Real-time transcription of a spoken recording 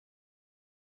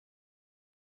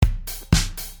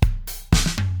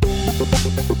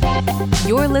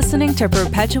You're listening to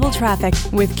Perpetual Traffic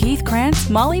with Keith Krantz,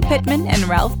 Molly Pittman, and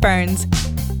Ralph Burns.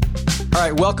 All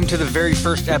right, welcome to the very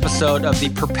first episode of the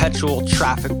Perpetual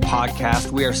Traffic podcast.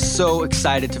 We are so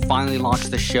excited to finally launch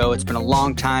the show. It's been a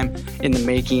long time in the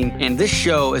making, and this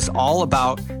show is all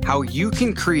about how you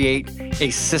can create a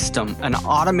system, an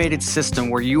automated system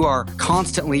where you are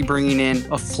constantly bringing in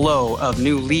a flow of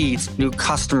new leads, new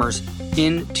customers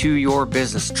into your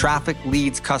business, traffic,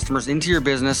 leads, customers into your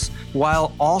business,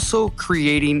 while also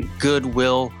creating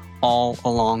goodwill all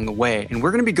along the way. And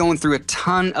we're going to be going through a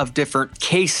ton of different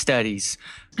case studies.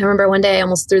 I remember one day I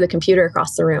almost threw the computer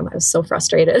across the room. I was so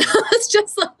frustrated. It's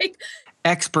just like...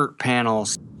 Expert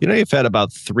panels. You know, you've had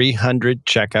about 300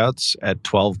 checkouts at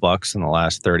 $12 in the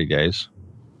last 30 days.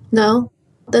 No,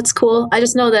 that's cool. I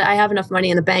just know that I have enough money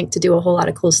in the bank to do a whole lot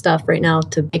of cool stuff right now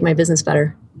to make my business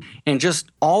better. And just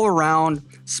all around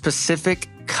specific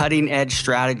cutting edge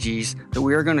strategies that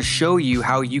we are going to show you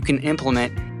how you can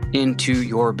implement into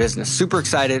your business. Super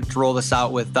excited to roll this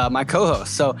out with my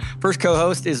co-host. So first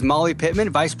co-host is Molly Pittman,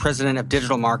 Vice President of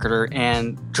Digital Marketer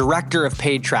and Director of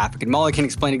Paid Traffic. And Molly can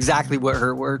explain exactly what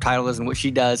her title is and what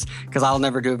she does, because I'll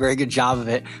never do a very good job of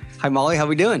it. Hi, Molly. How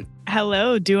we doing?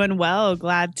 Hello, doing well.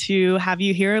 Glad to have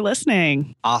you here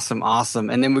listening. Awesome.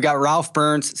 And then we got Ralph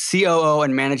Burns, COO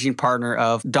and Managing Partner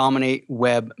of Dominate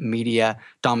Web Media,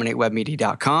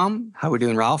 dominatewebmedia.com. How we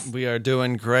doing, Ralph? We are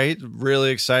doing great.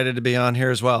 Really excited to be on here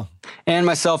as well. And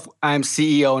myself, I'm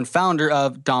CEO and founder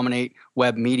of Dominate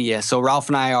Web Media. So Ralph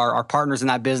and I are partners in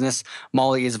that business.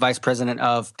 Molly is Vice President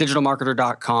of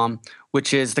digitalmarketer.com,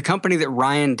 which is the company that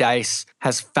Ryan Deiss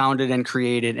has founded and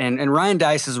created. And Ryan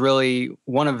Deiss is really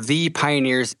one of the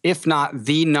pioneers, if not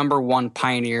the number one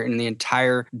pioneer in the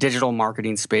entire digital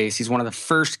marketing space. He's one of the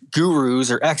first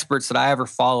gurus or experts that I ever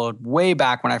followed way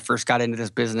back when I first got into this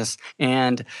business.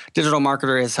 And Digital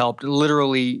Marketer has helped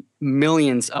literally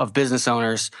millions of business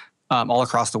owners all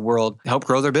across the world help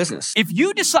grow their business. If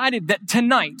you decided that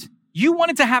tonight you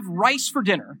wanted to have rice for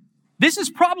dinner, this is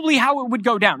probably how it would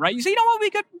go down, right? You say, you know what would be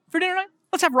good for dinner tonight?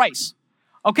 Let's have rice.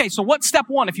 Okay, so what's step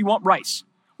one if you want rice?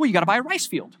 Well, you got to buy a rice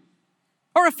field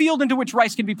or a field into which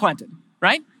rice can be planted,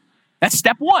 right? That's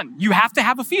step one. You have to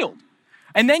have a field.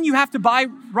 And then you have to buy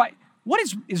rice. What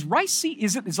is rice seed?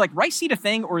 Is like rice seed a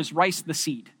thing, or is rice the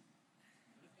seed?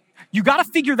 You got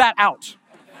to figure that out.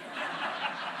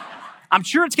 I'm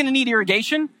sure it's going to need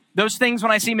irrigation. Those things,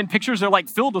 when I see them in pictures, they're like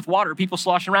filled with water. People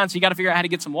sloshing around, so you got to figure out how to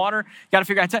get some water. You got to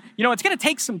figure out it's going to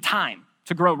take some time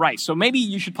to grow rice. So maybe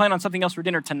you should plan on something else for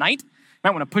dinner tonight. Might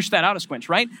want to push that out a squinch,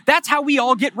 right? That's how we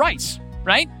all get rice,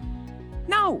 right?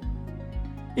 No.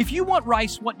 If you want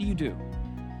rice, what do?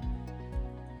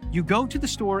 You go to the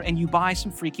store and you buy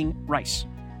some freaking rice.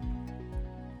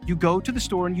 You go to the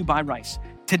store and you buy rice.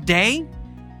 Today,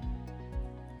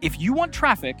 if you want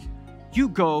traffic, you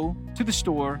go to the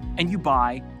store and you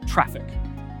buy traffic.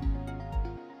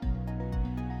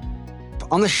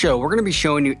 On the show, we're going to be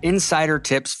showing you insider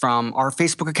tips from our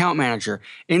Facebook account manager,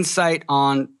 insight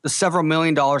on the several $1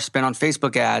 million spent on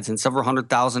Facebook ads and several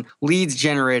 100,000 leads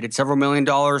generated, several $1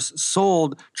 million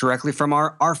sold directly from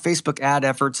our Facebook ad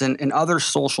efforts and other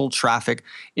social traffic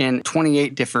in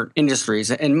 28 different industries.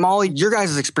 And Molly, your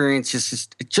guys' experience is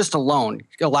just alone.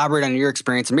 Elaborate on your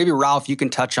experience. And maybe Ralph, you can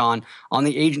touch on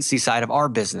the agency side of our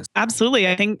business. Absolutely.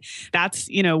 I think that's,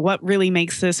 what really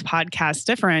makes this podcast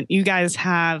different. You guys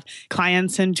have clients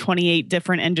in 28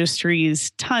 different industries,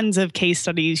 tons of case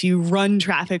studies. You run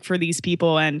traffic for these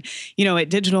people. And, at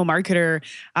Digital Marketer,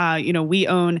 we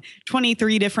own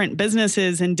 23 different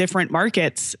businesses in different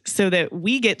markets so that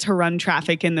we get to run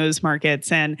traffic in those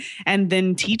markets and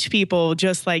then teach people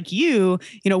just like you,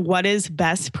 what is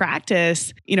best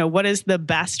practice? What is the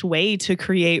best way to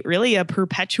create really a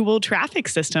perpetual traffic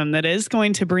system that is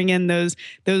going to bring in those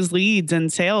leads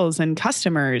and sales and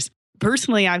customers.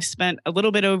 Personally, I've spent a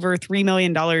little bit over $3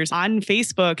 million on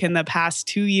Facebook in the past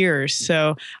 2 years.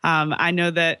 So I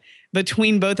know that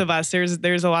between both of us,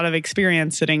 there's a lot of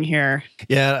experience sitting here.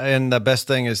 Yeah, and the best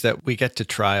thing is that we get to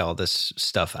try all this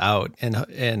stuff out.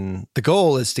 And the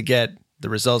goal is to get the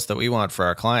results that we want for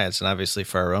our clients and obviously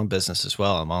for our own business as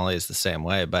well. Molly is the same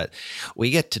way, but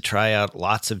we get to try out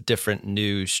lots of different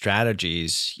new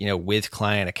strategies, with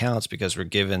client accounts because we're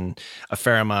given a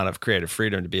fair amount of creative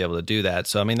freedom to be able to do that.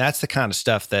 So, that's the kind of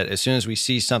stuff that as soon as we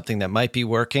see something that might be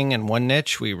working in one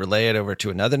niche, we relay it over to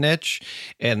another niche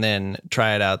and then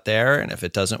try it out there. And if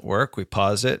it doesn't work, we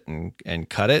pause it and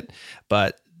cut it.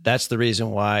 But that's the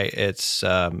reason why it's,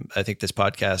 I think this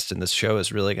podcast and this show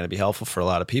is really going to be helpful for a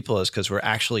lot of people, is because we're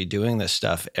actually doing this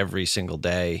stuff every single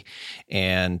day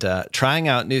and trying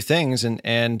out new things.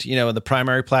 And, you know, the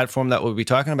primary platform that we'll be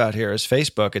talking about here is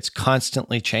Facebook. It's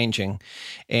constantly changing,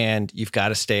 and you've got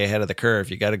to stay ahead of the curve.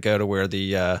 You got to go to where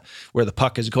the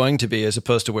puck is going to be, as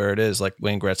opposed to where it is, like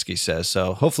Wayne Gretzky says.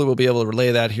 So hopefully we'll be able to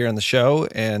relay that here in the show.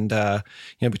 And, you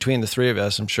know, between the three of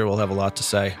us, I'm sure we'll have a lot to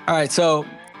say. All right, so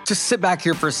just sit back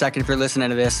here for a second if you're listening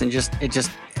to this and just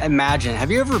imagine, have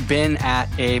you ever been at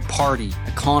a party,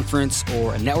 a conference,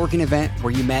 or a networking event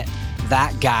where you met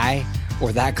that guy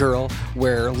or that girl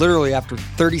where literally after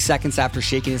 30 seconds after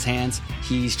shaking his hands,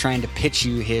 he's trying to pitch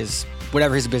you his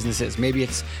whatever his business is. Maybe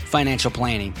it's financial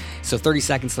planning. So 30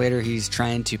 seconds later, he's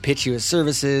trying to pitch you his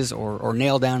services or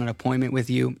nail down an appointment with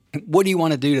you. What do you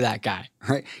want to do to that guy,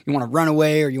 right? You want to run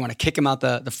away or you want to kick him out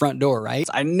the front door, right?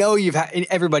 I know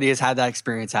everybody has had that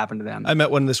experience happen to them. I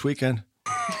met one this weekend.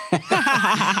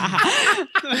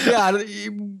 Yeah,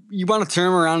 you want to turn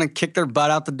them around and kick their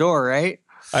butt out the door, right?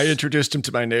 I introduced him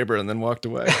to my neighbor and then walked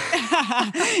away.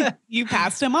 You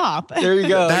passed him off. There you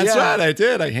go. That's right, I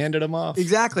did. I handed him off.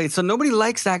 Exactly. So nobody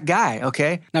likes that guy,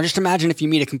 okay? Now just imagine if you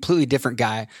meet a completely different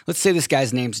guy. Let's say this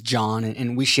guy's name's John,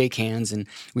 and we shake hands and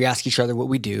we ask each other what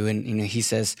we do. And, you know, he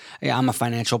says, hey, I'm a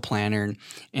financial planner.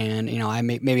 And you know,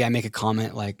 maybe I make a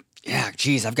comment like, yeah,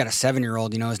 geez, I've got a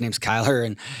 7-year-old, you know, his name's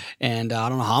Kyler, and I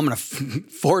don't know how I'm going to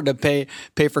afford to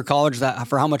pay for college,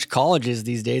 for how much college is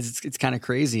these days. It's kind of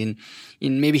crazy.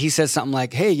 And maybe he says something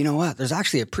like, hey, you know what? There's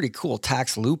actually a pretty cool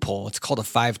tax loophole. It's called a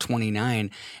 529.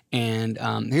 And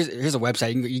here's a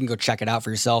website. You can go check it out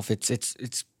for yourself.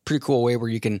 It's pretty cool way where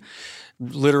you can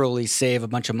literally save a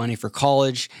bunch of money for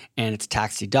college, and it's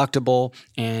tax deductible,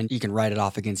 and you can write it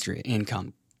off against your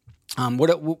income.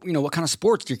 What kind of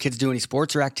sports do your kids do? Any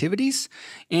sports or activities?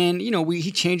 And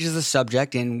he changes the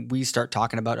subject, and we start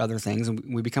talking about other things, and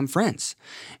we become friends.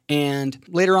 And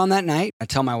later on that night, I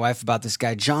tell my wife about this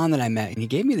guy John that I met, and he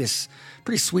gave me this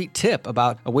pretty sweet tip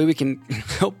about a way we can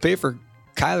help pay for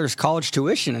Kyler's college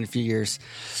tuition in a few years.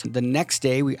 The next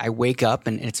day, I wake up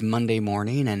and it's Monday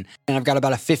morning, and I've got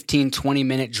about a 15-20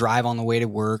 minute drive on the way to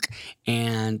work.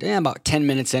 And about 10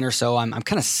 minutes in or so, I'm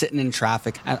kind of sitting in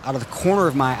traffic. Out of the corner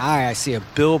of my eye, I see a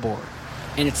billboard,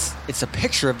 and it's a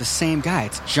picture of the same guy.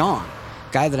 It's John,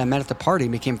 guy that I met at the party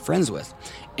and became friends with.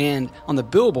 And on the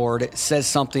billboard, it says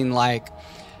something like,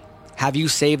 have you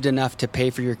saved enough to pay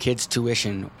for your kids'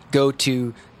 tuition? Go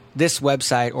to this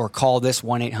website or call this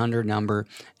 1-800 number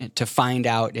to find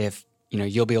out if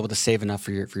you'll be able to save enough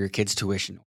for your kids'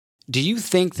 tuition. Do you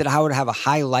think that I would have a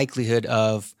high likelihood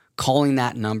of calling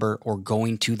that number or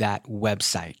going to that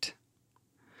website?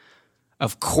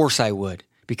 Of course I would,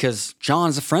 because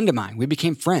John's a friend of mine. We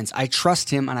became friends. I trust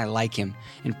him and I like him.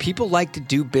 And people like to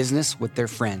do business with their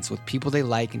friends, with people they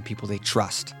like and people they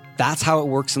trust. That's how it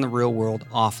works in the real world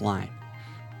offline.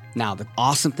 Now, the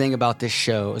awesome thing about this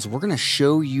show is we're going to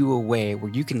show you a way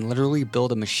where you can literally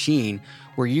build a machine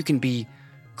where you can be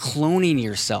cloning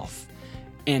yourself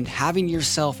and having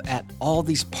yourself at all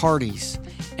these parties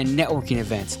and networking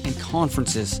events and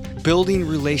conferences, building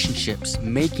relationships,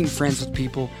 making friends with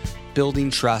people,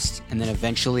 building trust, and then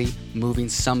eventually moving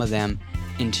some of them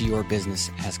into your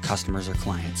business as customers or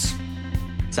clients.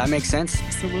 Does that make sense?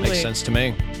 Absolutely. Makes sense to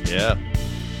me. Yeah.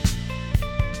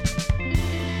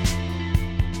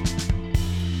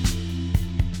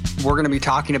 We're going to be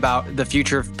talking about the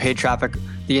future of paid traffic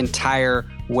the entire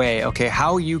way. Okay,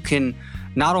 how you can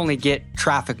not only get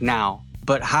traffic now,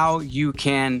 but how you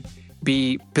can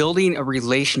be building a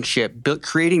relationship,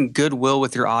 creating goodwill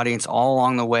with your audience all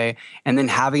along the way, and then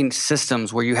having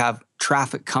systems where you have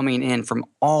traffic coming in from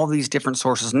all these different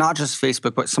sources, not just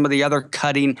Facebook, but some of the other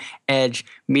cutting edge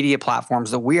media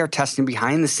platforms that we are testing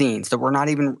behind the scenes, that we're not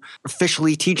even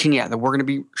officially teaching yet, that we're going to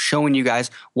be showing you guys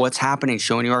what's happening,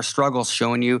 showing you our struggles,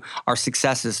 showing you our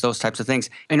successes, those types of things,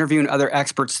 interviewing other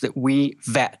experts that we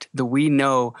vet, that we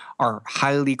know are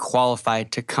highly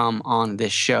qualified to come on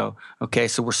this show. Okay,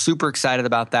 so we're super excited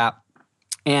about that.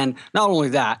 And not only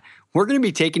that, we're going to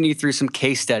be taking you through some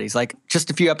case studies, like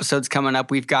just a few episodes coming up.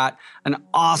 We've got an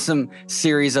awesome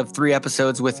series of 3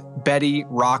 episodes with Betty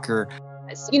Rocker.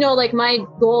 My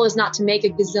goal is not to make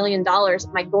 $1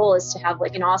 gazillion. My goal is to have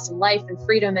an awesome life and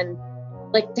freedom and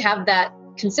to have that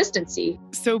consistency.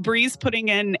 So Bree's putting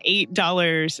in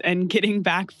 $8 and getting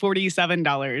back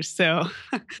 $47. So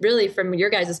really, from your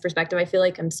guys' perspective, I feel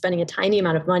like I'm spending a tiny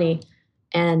amount of money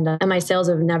and my sales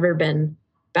have never been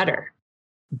better.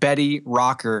 Betty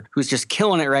Rocker, who's just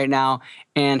killing it right now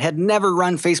and had never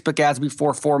run Facebook ads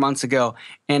before 4 months ago.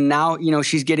 And now,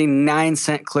 she's getting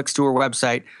 9-cent clicks to her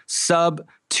website, sub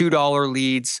 $2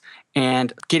 leads,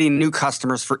 and getting new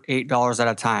customers for $8 at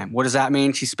a time. What does that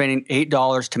mean? She's spending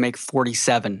 $8 to make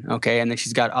 47, okay? And then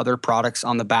she's got other products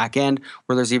on the back end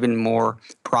where there's even more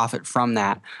profit from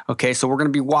that, okay? So we're going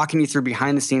to be walking you through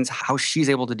behind the scenes how she's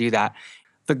able to do that.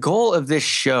 The goal of this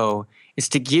show is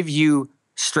to give you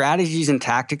strategies and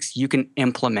tactics you can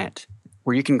implement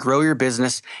where you can grow your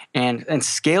business and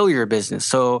scale your business.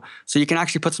 So you can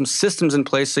actually put some systems in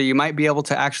place so you might be able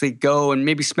to actually go and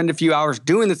maybe spend a few hours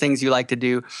doing the things you like to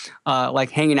do, like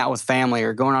hanging out with family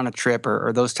or going on a trip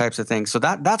or those types of things. So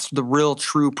that's the real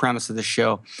true premise of the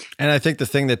show. And I think the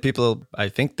thing that people, I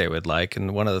think they would like,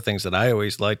 and one of the things that I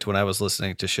always liked when I was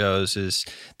listening to shows is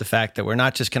the fact that we're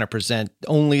not just going to present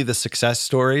only the success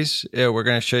stories. We're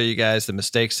going to show you guys the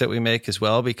mistakes that we make as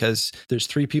well, because there's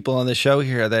 3 people on the show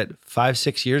here that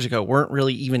 5-6 years ago weren't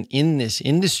really even in this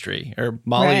industry, or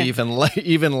Molly Right.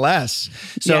 even less.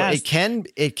 So Yes.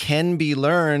 it can be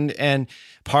learned, and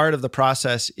part of the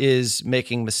process is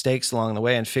making mistakes along the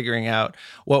way and figuring out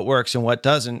what works and what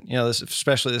doesn't.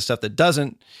 Especially the stuff that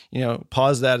doesn't.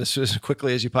 Pause that as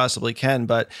quickly as you possibly can.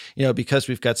 But because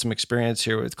we've got some experience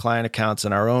here with client accounts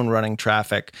and our own running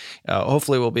traffic,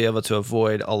 hopefully we'll be able to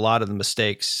avoid a lot of the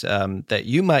mistakes that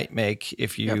you might make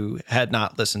if you had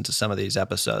not listened to some of these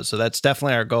episodes. So that's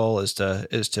definitely our goal, is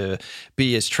to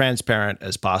be as transparent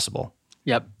as possible.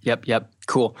 Yep.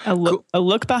 Cool. A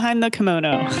look behind the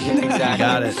kimono.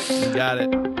 Exactly. You got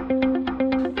it.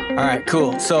 All right,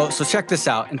 cool. So check this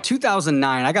out. In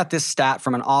 2009, I got this stat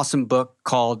from an awesome book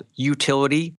called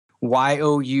Utility,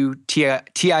 Youtility.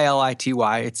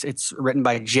 It's written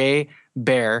by Jay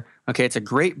Baer. Okay, it's a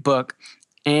great book.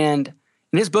 And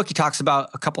in his book, he talks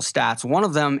about a couple stats. One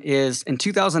of them is in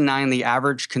 2009, the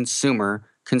average consumer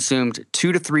consumed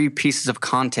 2 to 3 pieces of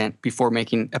content before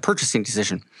making a purchasing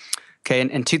decision. Okay,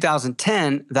 and in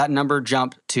 2010, that number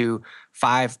jumped to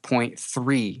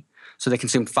 5.3. So they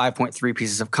consumed 5.3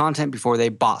 pieces of content before they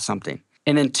bought something.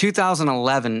 And in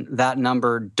 2011, that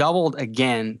number doubled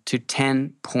again to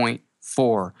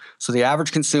 10.4. So the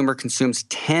average consumer consumes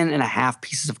 10.5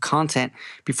 pieces of content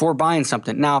before buying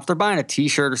something. Now, if they're buying a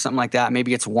t-shirt or something like that,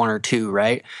 maybe it's 1 or 2,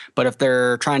 right? But if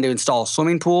they're trying to install a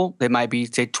swimming pool, they might be,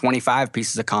 say, 25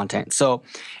 pieces of content. So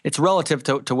it's relative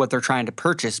to what they're trying to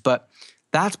purchase. But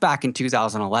that's back in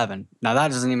 2011. Now,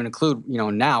 that doesn't even include,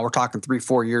 now we're talking 3,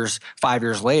 4 years, 5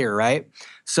 years later, right?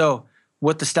 So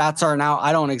what the stats are now,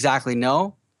 I don't exactly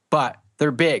know, but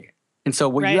they're big. And so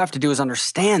what you have to do is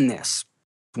understand this.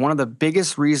 One of the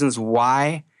biggest reasons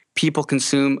why people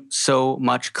consume so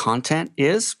much content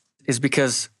is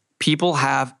because people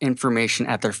have information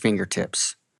at their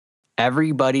fingertips.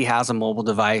 Everybody has a mobile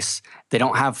device. They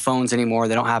don't have phones anymore.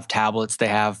 They don't have tablets. They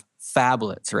have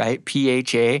phablets, right?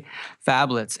 PHA,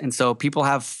 phablets. And so people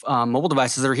have mobile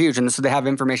devices that are huge, and so they have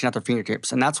information at their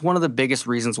fingertips. And that's one of the biggest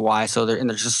reasons why.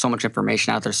 There's just so much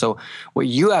information out there. So what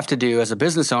you have to do as a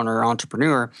business owner or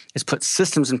entrepreneur is put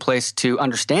systems in place to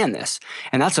understand this.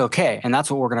 And that's okay. And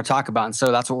that's what we're going to talk about. And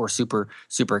so that's what we're super,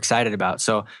 super excited about.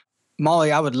 So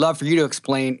Molly, I would love for you to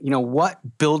explain, what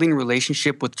building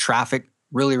relationship with traffic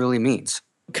really, really means.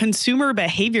 Consumer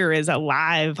behavior is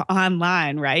alive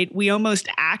online, right? We almost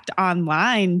act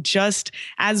online just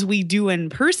as we do in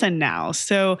person now.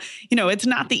 So, it's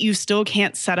not that you still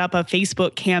can't set up a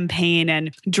Facebook campaign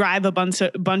and drive a bunch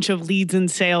of leads and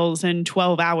sales in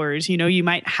 12 hours. You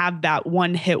might have that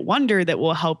one-hit wonder that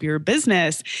will help your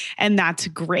business, and that's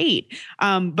great.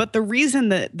 But the reason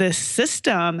that the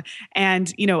system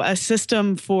and, a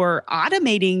system for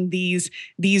automating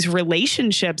these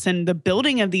relationships and the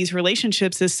building of these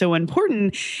relationships is so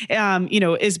important,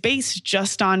 is based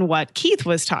just on what Keith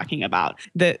was talking about.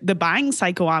 The buying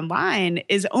cycle online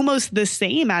is almost the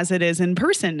same as it is in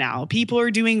person now. People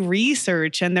are doing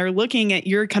research and they're looking at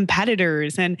your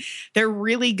competitors and they're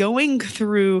really going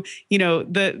through,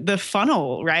 the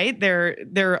funnel, right?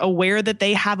 They're aware that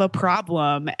they have a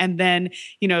problem, and then,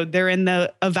 they're in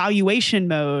the evaluation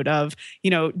mode of,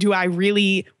 do I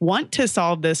really want to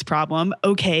solve this problem?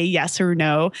 Okay, yes or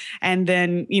no. And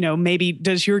then, maybe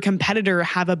does your competitor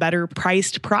have a better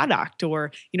priced product,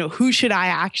 or, who should I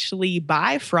actually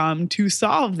buy from to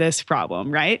solve this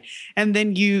problem, right? And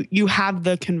then you have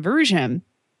the conversion.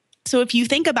 So if you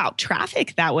think about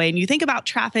traffic that way, and you think about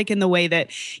traffic in the way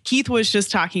that Keith was just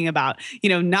talking about,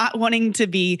 not wanting to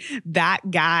be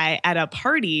that guy at a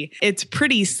party, it's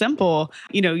pretty simple.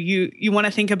 You want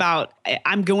to think about,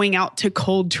 I'm going out to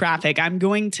cold traffic. I'm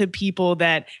going to people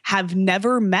that have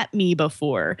never met me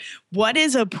before. What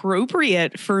is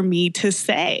appropriate for me to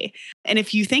say? And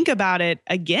if you think about it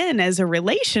again as a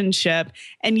relationship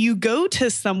and you go to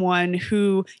someone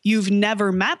who you've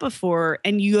never met before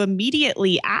and you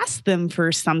immediately ask them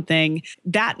for something,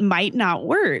 that might not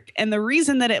work. And the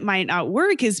reason that it might not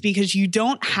work is because you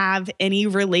don't have any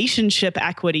relationship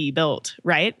equity built,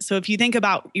 right? So if you think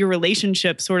about your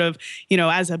relationship sort of,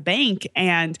 as a bank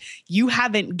and you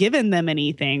haven't given them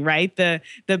anything, right? The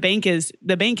bank is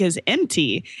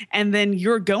empty. And then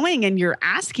you're going and you're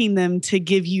asking them to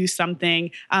give you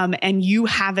something and you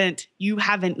haven't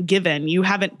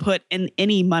put in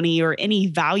any money or any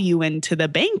value into the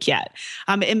bank yet.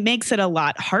 It makes it a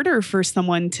lot harder for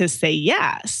someone to say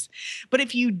yes. But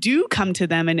if you do come to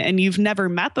them and you've never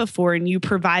met before and you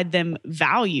provide them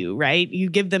value, right? You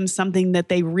give them something that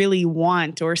they really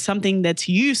want or something that's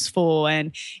useful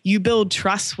and you build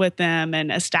trust with them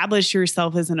and establish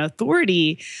yourself as an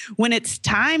authority. When it's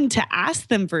time to ask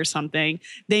them for something,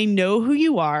 they know who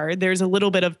you are. There's a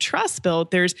little bit of trust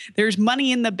built. There's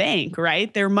money in the bank,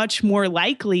 right? They're much more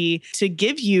likely to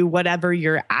give you whatever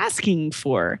you're asking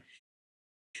for.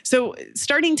 So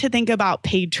starting to think about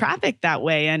paid traffic that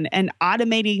way and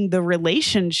automating the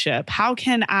relationship, how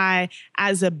can I,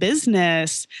 as a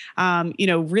business,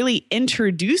 really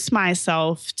introduce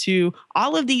myself to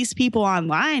all of these people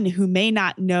online who may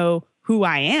not know who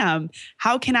I am?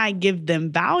 How can I give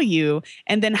them value?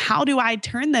 And then how do I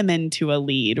turn them into a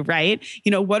lead, right?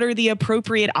 What are the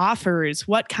appropriate offers?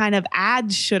 What kind of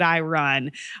ads should I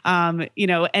run? And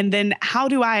then how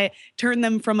do I turn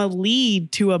them from a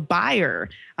lead to a buyer?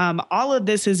 All of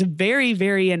this is very,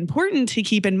 very important to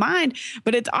keep in mind,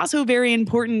 but it's also very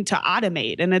important to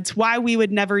automate. And it's why we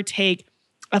would never take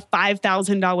a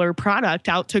 $5,000 product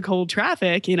out to cold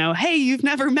traffic, hey, you've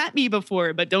never met me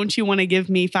before, but don't you want to give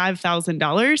me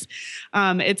 $5,000?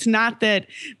 It's not that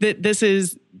this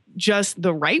is just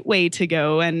the right way to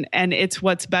go and it's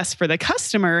what's best for the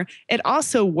customer. It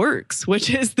also works, which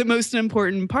is the most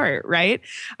important part, right?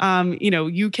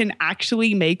 You can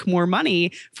actually make more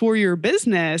money for your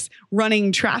business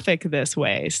running traffic this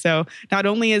way. So not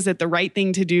only is it the right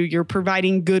thing to do, you're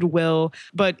providing goodwill,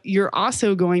 but you're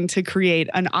also going to create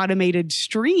an automated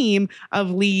stream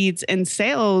of leads and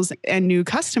sales and new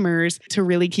customers to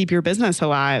really keep your business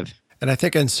alive. And I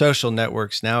think in social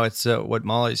networks now, it's what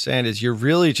Molly's saying is you're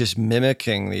really just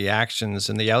mimicking the actions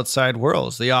in the outside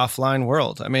worlds, the offline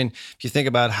world. I mean, if you think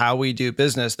about how we do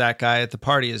business, that guy at the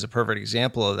party is a perfect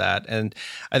example of that. And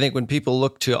I think when people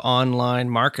look to online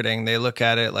marketing, they look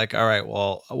at it like, all right,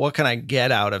 well, what can I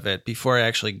get out of it before I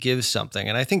actually give something?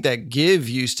 And I think that give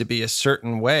used to be a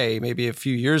certain way, maybe a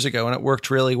few years ago, and it worked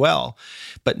really well.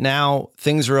 But now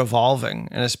things are evolving,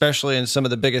 and especially in some of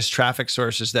the biggest traffic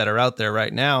sources that are out there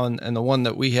right now, and the one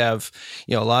that we have,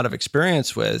 a lot of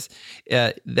experience with,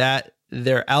 that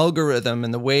their algorithm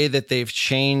and the way that they've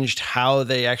changed how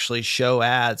they actually show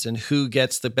ads and who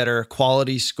gets the better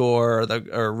quality score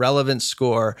or relevance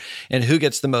score and who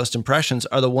gets the most impressions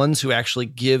are the ones who actually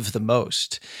give the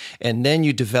most. And then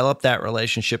you develop that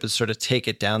relationship and sort of take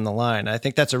it down the line. I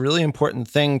think that's a really important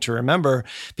thing to remember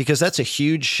because that's a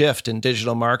huge shift in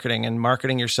digital marketing and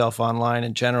marketing yourself online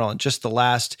in general. In just the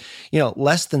last,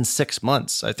 less than 6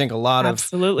 months, I think a lot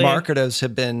Absolutely. of marketers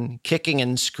have been kicking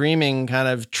and screaming, kind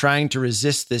of trying to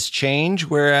resist this change.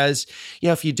 Whereas,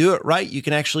 if you do it right, you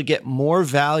can actually get more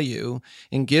value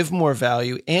and give more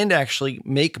value and actually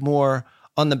make more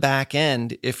on the back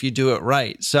end if you do it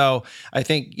right. So I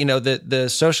think, the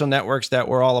social networks that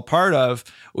we're all a part of,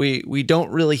 we don't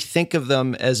really think of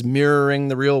them as mirroring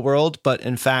the real world, but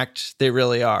in fact, they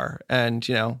really are. And,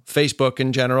 Facebook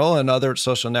in general and other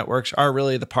social networks are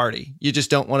really the party. You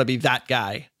just don't want to be that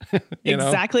guy.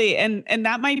 Exactly. And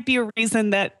that might be a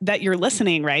reason that you're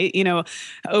listening, right?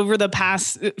 Over the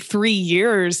past 3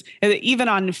 years, even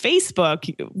on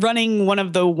Facebook, running one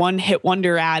of the one-hit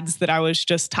wonder ads that I was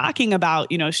just talking about,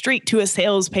 straight to a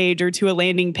sales page or to a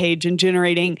landing page and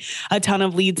generating a ton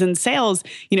of leads and sales,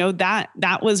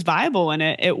 that was viable and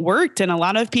it worked. And a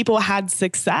lot of people had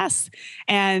success.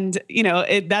 And,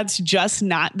 that's just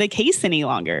not the case any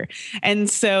longer. And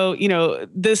so,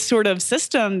 this sort of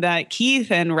system that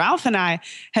Keith and Ralph and I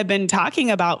have been talking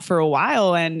about for a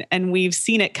while, and we've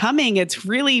seen it coming, it's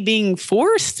really being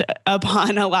forced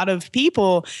upon a lot of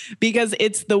people because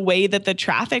it's the way that the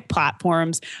traffic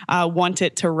platforms want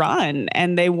it to run.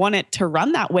 And they want it to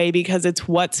run that way because it's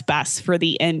what's best for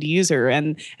the end user.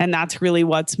 And that's really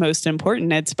what's most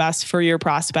important. It's best for your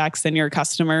prospects and your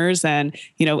customers and,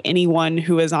 anyone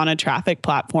who is on a traffic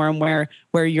platform where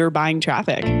you're buying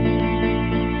traffic.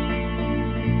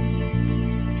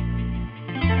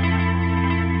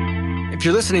 If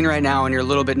you're listening right now and you're a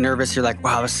little bit nervous, you're like,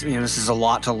 wow, this is a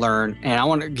lot to learn. And I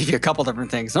want to give you a couple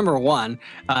different things. Number one,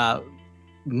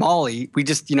 Molly, we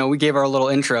gave our little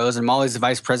intros, and Molly's the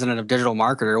vice president of digital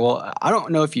marketer. Well, I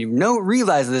don't know if you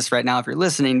realize this right now if you're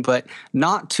listening, but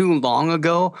not too long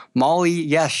ago, Molly,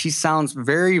 yes, she sounds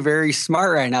very, very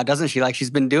smart right now, doesn't she? Like she's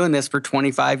been doing this for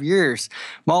 25 years.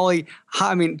 Molly,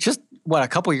 a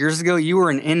couple years ago, you were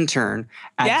an intern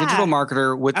at Digital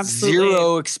Marketer with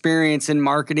zero experience in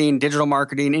marketing, digital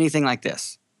marketing, anything like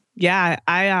this. Yeah,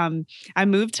 I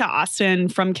moved to Austin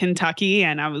from Kentucky,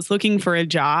 and I was looking for a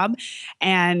job,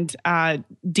 and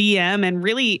DM and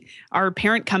really our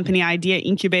parent company, Idea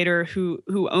Incubator, who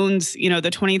owns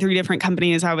the 23 different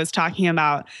companies I was talking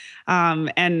about,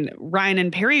 and Ryan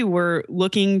and Perry were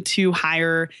looking to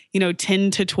hire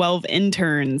 10 to 12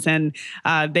 interns, and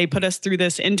they put us through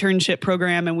this internship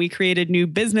program, and we created new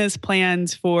business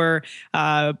plans for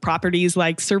properties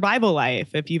like Survival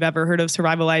Life. If you've ever heard of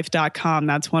survivallife.com,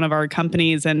 that's one of our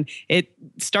companies, and it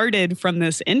started from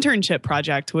this internship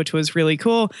project, which was really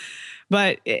cool.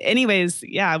 But anyways,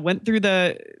 I went through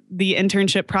the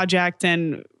internship project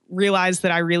and realized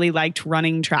that I really liked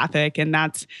running traffic, and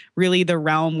that's really the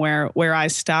realm where I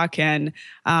stuck. And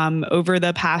over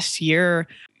the past year,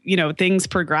 things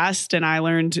progressed, and I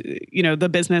learned the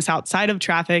business outside of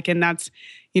traffic, and that's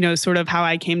sort of how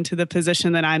I came to the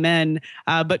position that I'm in.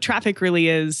 But traffic really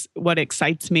is what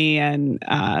excites me. And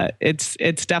it's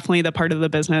definitely the part of the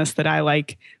business that I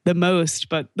like the most.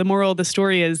 But the moral of the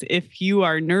story is if you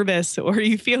are nervous or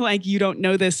you feel like you don't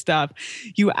know this stuff,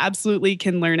 you absolutely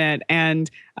can learn it.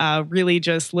 And really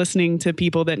just listening to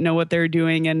people that know what they're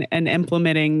doing and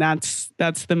implementing, that's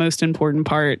the most important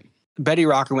part. Betty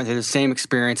Rocker went through the same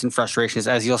experience and frustrations,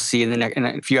 as you'll see in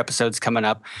a few episodes coming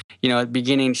up. At the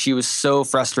beginning, she was so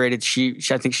frustrated.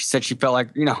 I think she said she felt like,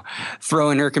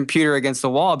 throwing her computer against the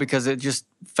wall because it just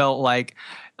felt like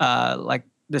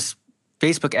this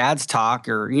Facebook ads talk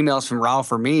or emails from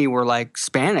Ralph or me were like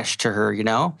Spanish to her,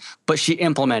 but she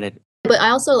implemented. But I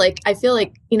also I feel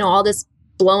like, all this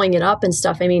blowing it up and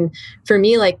stuff. I mean, for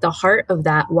me, the heart of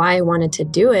that, why I wanted to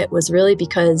do it was really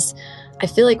because I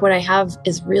feel like what I have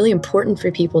is really important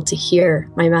for people to hear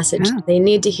my message. Yeah. They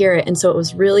need to hear it. And so it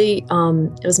was really,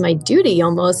 it was my duty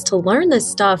almost to learn this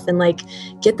stuff and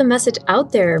get the message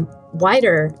out there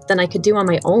wider than I could do on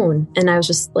my own. And I was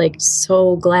just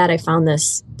so glad I found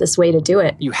this way to do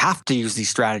it. You have to use these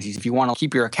strategies if you want to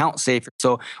keep your account safe.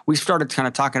 So we started kind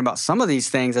of talking about some of these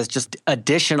things as just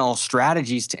additional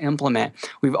strategies to implement.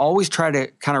 We've always tried to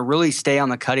kind of really stay on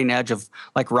the cutting edge of,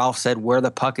 like Ralph said, where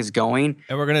the puck is going.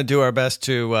 And we're going to do our best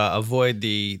to avoid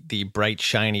the bright,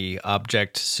 shiny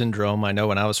object syndrome. I know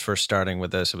when I was first starting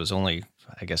with this, it was only,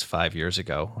 5 years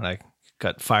ago when I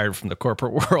got fired from the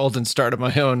corporate world and started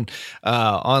my own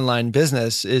online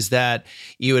business, is that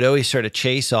you would always sort of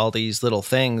chase all these little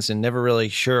things and never really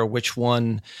sure which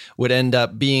one would end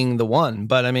up being the one.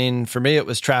 But I mean, for me, it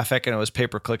was traffic and it was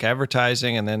pay-per-click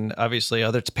advertising, and then obviously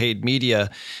other paid media.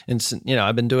 And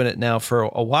I've been doing it now for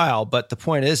a while. But the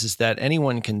point is that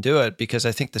anyone can do it, because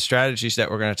I think the strategies that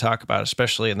we're going to talk about,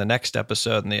 especially in the next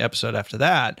episode and the episode after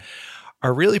that,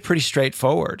 are really pretty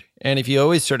straightforward. And if you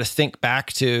always sort of think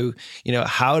back to,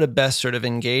 how to best sort of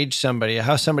engage somebody,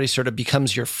 how somebody sort of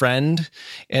becomes your friend,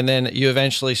 and then you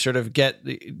eventually sort of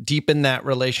deepen that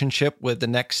relationship with the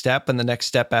next step and the next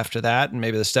step after that. And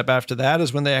maybe the step after that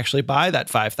is when they actually buy that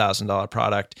 $5,000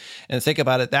 product, and think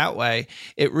about it that way.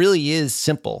 It really is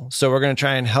simple. So we're going to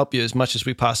try and help you as much as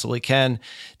we possibly can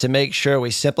to make sure we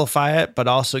simplify it, but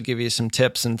also give you some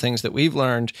tips and things that we've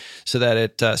learned so that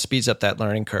it speeds up that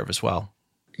learning curve as well.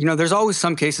 There's always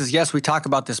some cases, yes, we talk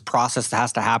about this process that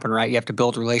has to happen, right? You have to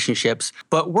build relationships,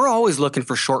 but we're always looking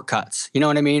for shortcuts, you know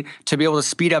what I mean? To be able to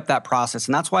speed up that process.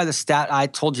 And that's why the stat I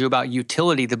told you about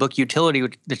Utility, the book Utility,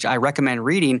 which I recommend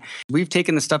reading, we've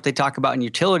taken the stuff they talk about in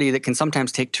Utility that can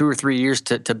sometimes take 2 or 3 years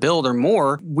to build or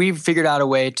more. We've figured out a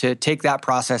way to take that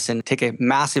process and take a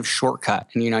massive shortcut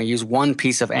and, use one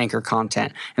piece of anchor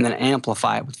content and then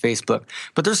amplify it with Facebook.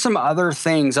 But there's some other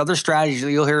things, other strategies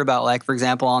that you'll hear about, like, for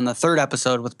example, on the third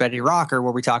episode with Betty Rocker,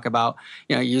 where we talk about,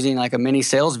 using a mini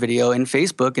sales video in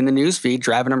Facebook in the newsfeed,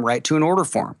 driving them right to an order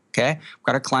form. Okay. We've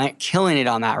got a client killing it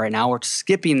on that right now. We're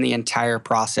skipping the entire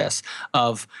process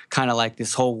of kind of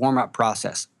this whole warm-up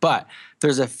process. But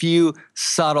there's a few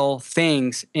subtle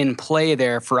things in play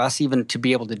there for us even to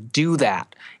be able to do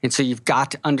that. And so you've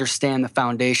got to understand the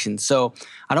foundation. So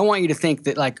I don't want you to think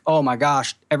that oh my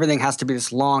gosh, everything has to be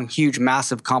this long, huge,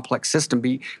 massive, complex system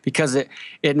because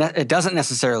it doesn't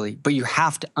necessarily, but you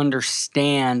have to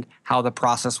understand how the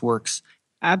process works.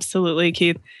 Absolutely,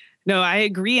 Keith. No, I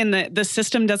agree. And the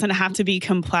system doesn't have to be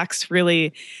complex,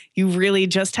 really. You really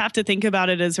just have to think about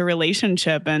it as a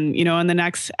relationship. And, in the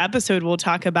next episode, we'll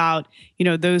talk about,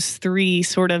 those 3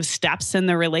 sort of steps in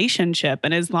the relationship.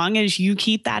 And as long as you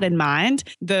keep that in mind,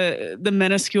 the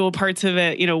minuscule parts of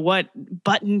it, what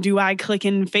button do I click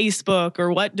in Facebook,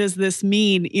 or what does this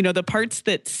mean? The parts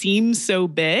that seem so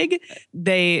big,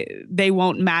 they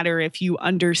won't matter if you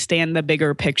understand the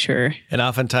bigger picture. And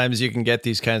oftentimes you can get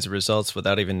these kinds of results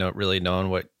without even really knowing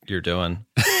what you're doing.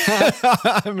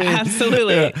 I mean,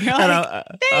 absolutely. Yeah. You're like,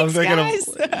 I'm thinking guys.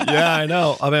 Yeah, I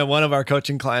know. I mean, one of our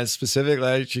coaching clients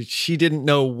specifically, she didn't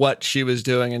know what she was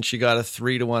doing, and she got a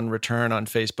 3-to-1 return on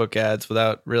Facebook ads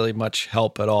without really much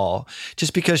help at all,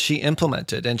 just because she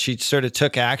implemented and she sort of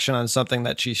took action on something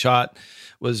that she thought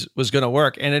was going to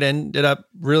work, and it ended up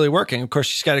really working. Of course,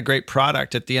 she's got a great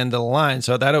product at the end of the line,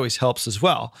 so that always helps as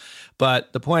well.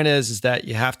 But the point is that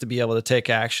you have to be able to take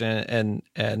action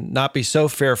and not be so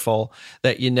fearful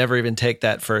that you never even take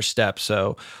that first step.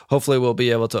 So hopefully we'll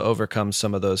be able to overcome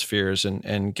some of those fears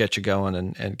and get you going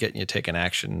and getting you taking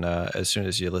action as soon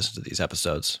as you listen to these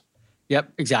episodes.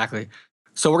 Yep, exactly.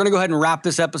 So we're going to go ahead and wrap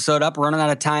this episode up. We're running out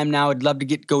of time now. I'd love to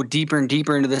go deeper and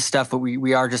deeper into this stuff, but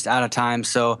we are just out of time.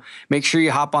 So make sure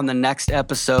you hop on the next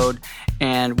episode,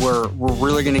 and we're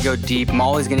really going to go deep.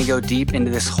 Molly's going to go deep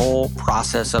into this whole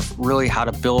process of really how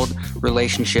to build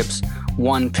relationships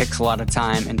 1 pixel at a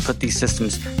time and put these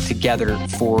systems together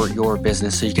for your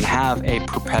business so you can have a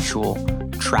perpetual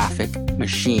traffic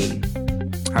machine.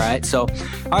 All right. So,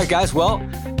 all right, guys. Well,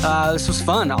 this was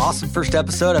fun. Awesome first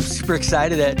episode. I'm super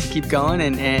excited to keep going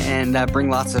and bring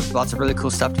lots of really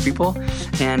cool stuff to people.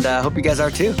 And I hope you guys are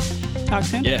too. Talk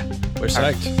soon. Yeah, we're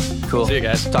psyched. Right. Cool. See you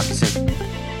guys. Talk to you soon.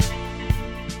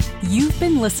 You've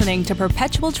been listening to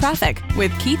Perpetual Traffic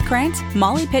with Keith Krantz,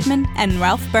 Molly Pittman, and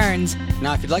Ralph Burns.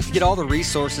 Now, if you'd like to get all the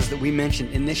resources that we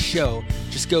mentioned in this show,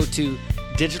 just go to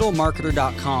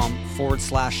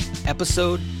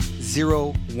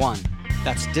digitalmarketer.com/episode01.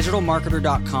 That's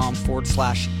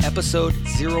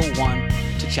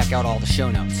digitalmarketer.com/episode01 to check out all the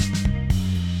show notes.